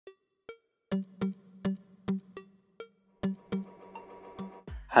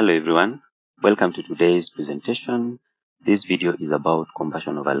Hello everyone, welcome to today's presentation. This video is about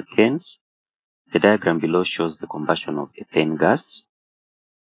combustion of alkanes. The diagram below shows the combustion of ethane gas.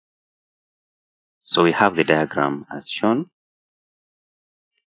 So we have the diagram as shown.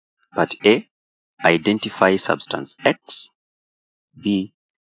 Part A, identify substance X. B,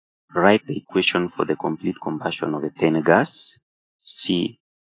 write the equation for the complete combustion of ethane gas. C,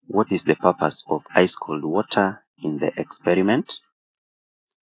 what is the purpose of ice cold water in the experiment?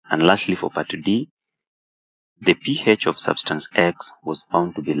 And lastly, for part D, the pH of substance X was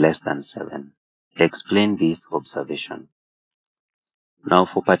found to be less than 7. Explain this observation. Now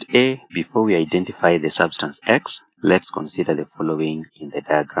for part A, before we identify the substance X, let's consider the following in the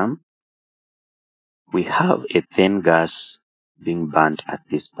diagram. We have ethane gas being burnt at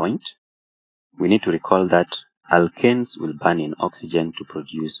this point. We need to recall that alkanes will burn in oxygen to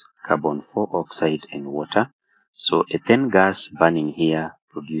produce carbon 4 oxide and water. So ethane gas burning here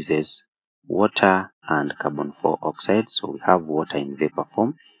produces water and carbon 4 oxide. So we have water in vapor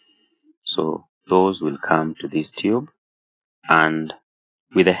form. So those will come to this tube, and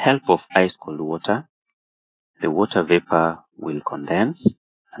with the help of ice cold water, the water vapor will condense,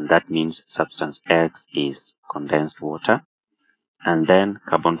 and that means substance X is condensed water. And then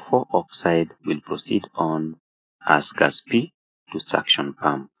carbon 4 oxide will proceed on as gas P to suction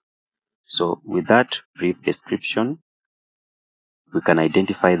pump. So with that brief description, we can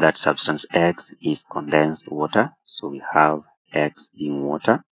identify that substance X is condensed water. So we have X being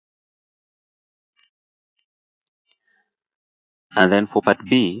water. And then for part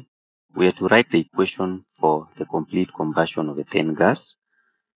B, we have to write the equation for the complete combustion of ethane gas.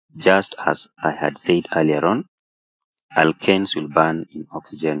 Just as I had said earlier on, alkanes will burn in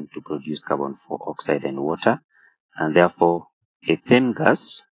oxygen to produce carbon 4 oxide and water, and therefore ethane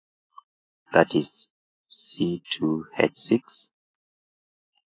gas, that is C2H6,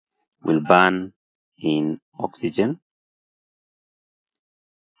 will burn in oxygen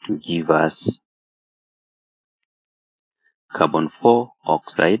to give us carbon 4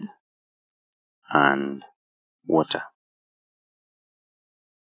 oxide and water.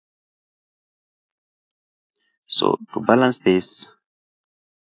 So to balance this,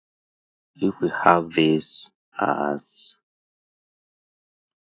 if we have this as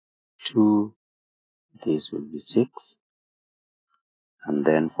 2, this will be 6, and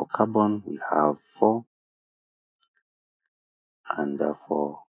then for carbon we have 4, and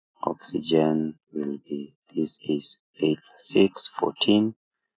therefore oxygen will be, this is 8 plus 6, 14,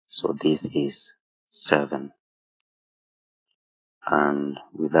 so this is 7. And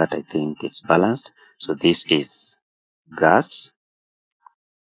with that I think it's balanced. So this is gas,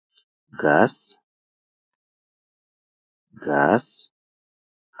 gas, gas,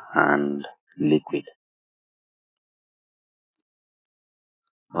 and liquid.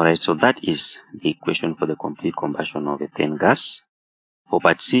 Alright, so that is the equation for the complete combustion of ethane gas. For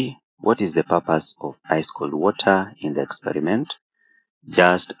part C, what is the purpose of ice cold water in the experiment?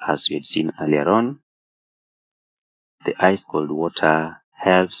 Just as we had seen earlier on, the ice cold water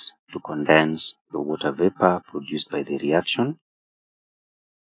helps to condense the water vapor produced by the reaction.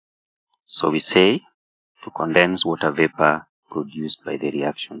 So we say to condense water vapor produced by the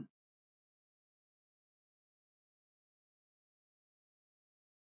reaction.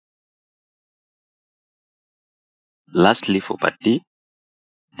 Lastly, for part D,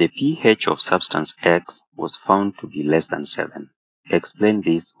 the pH of substance X was found to be less than 7. Explain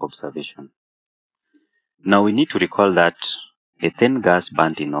this observation. Now we need to recall that ethane gas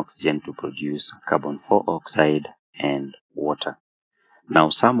burnt in oxygen to produce carbon 4 oxide and water. Now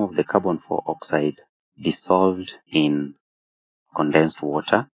some of the carbon 4 oxide dissolved in condensed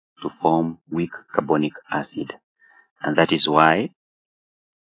water to form weak carbonic acid, and that is why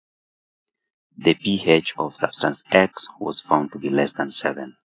the pH of substance X was found to be less than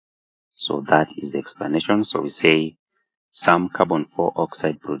 7. So that is the explanation. So we say some carbon 4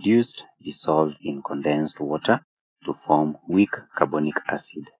 oxide produced dissolved in condensed water to form weak carbonic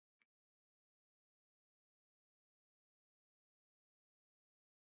acid.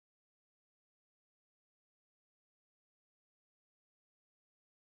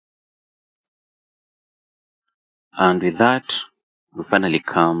 And with that, we finally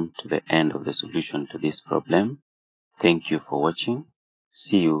come to the end of the solution to this problem. Thank you for watching.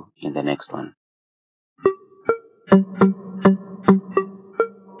 See you in the next one.